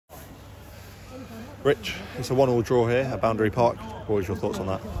Rich, it's a 1-1 draw here at Boundary Park. What was your thoughts on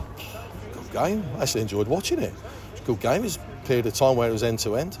that? Good game. I actually enjoyed watching it. It's a good game. It was a period of time where it was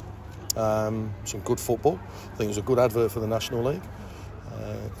end-to-end. Some good football. I think it was a good advert for the National League.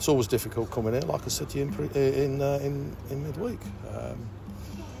 It's always difficult coming here, like I said to you in midweek.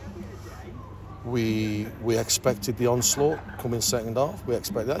 We expected the onslaught coming second half. We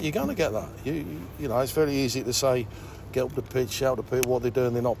expect that. You're going to get that. You know, it's very easy to say, get up the pitch, shout the pitch, what they're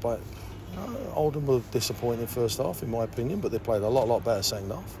doing, they're not playing. Oldham were disappointing first half, in my opinion, but they played a lot better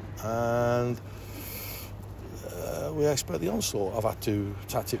second half. And we expect the onslaught. I've had to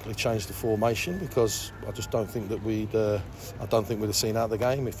tactically change the formation because I just don't think that we'd have seen out the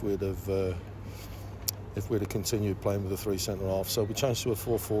game if we'd have continued playing with the 3 centre half. So we changed to a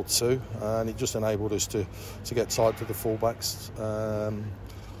 4-4-2, and it just enabled us to get tight to the fullbacks.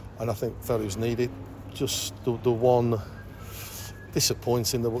 And I felt it was needed. Just the one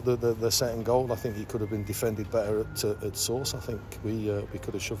disappointing the second goal. I think he could have been defended better at source. I think we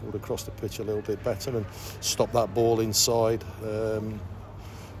could have shuffled across the pitch a little bit better and stopped that ball inside the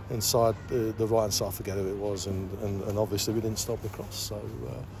right hand side. Forget who it was, and obviously we didn't stop the cross. So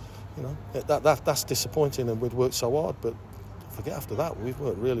you know, that's disappointing, and we'd worked so hard. But forget after that, we've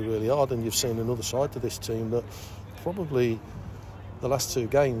worked really hard, and you've seen another side to this team that probably the last 2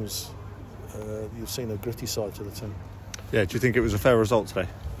 games you've seen a gritty side to the team. Yeah, do you think it was a fair result today?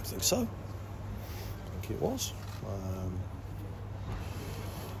 I think so. I think it was.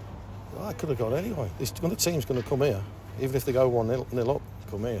 I could have gone anyway. When the team's going to come here, even if they go 1-0 up,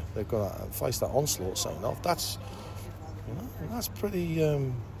 come here, they're going to face that onslaught second half. That's pretty.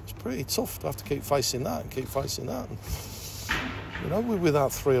 It's pretty tough to have to keep facing that. And, you know, we're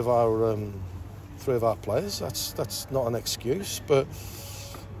without three of our players. That's not an excuse, but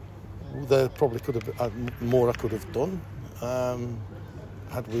there probably could have more I could have done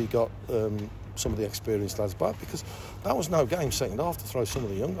had we got some of the experienced lads back, because that was no game second half to throw some of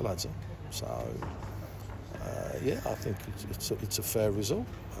the younger lads in. So yeah, I think it's a fair result.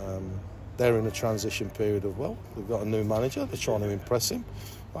 They're in a transition period as well. We've got a new manager. They're trying to impress him.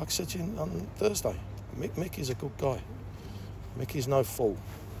 Like I said to you on Thursday, Mickey's a good guy. Mickey's no fool,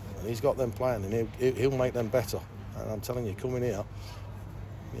 and he's got them playing, and he'll make them better. And I'm telling you, coming here,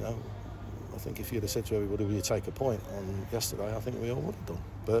 you know, I think if you'd have said to everybody, will you take a point on yesterday, I think we all would have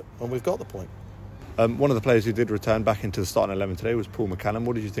done. And we've got the point. One of the players who did return back into the starting 11 today was Paul McCallum.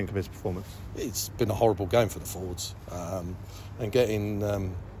 What did you think of his performance? It's been a horrible game for the forwards, and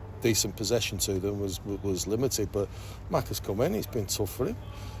getting decent possession to them was limited. But Mac has come in. It's been tough for him.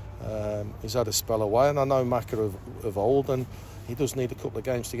 He's had a spell away, and I know Mac of old, and he does need a couple of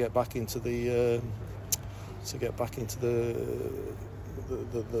games to get back into the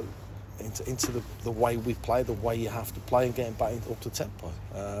way we play, the way you have to play, and getting back up to tempo.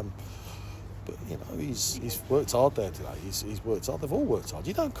 But you know, he's worked hard there today. He's worked hard. They've all worked hard.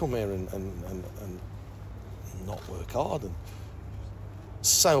 You don't come here and not work hard and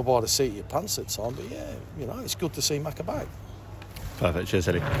sail by the seat of your pants at time. But yeah, you know, it's good to see Mac back. Perfect. Cheers,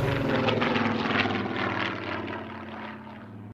 Eddie.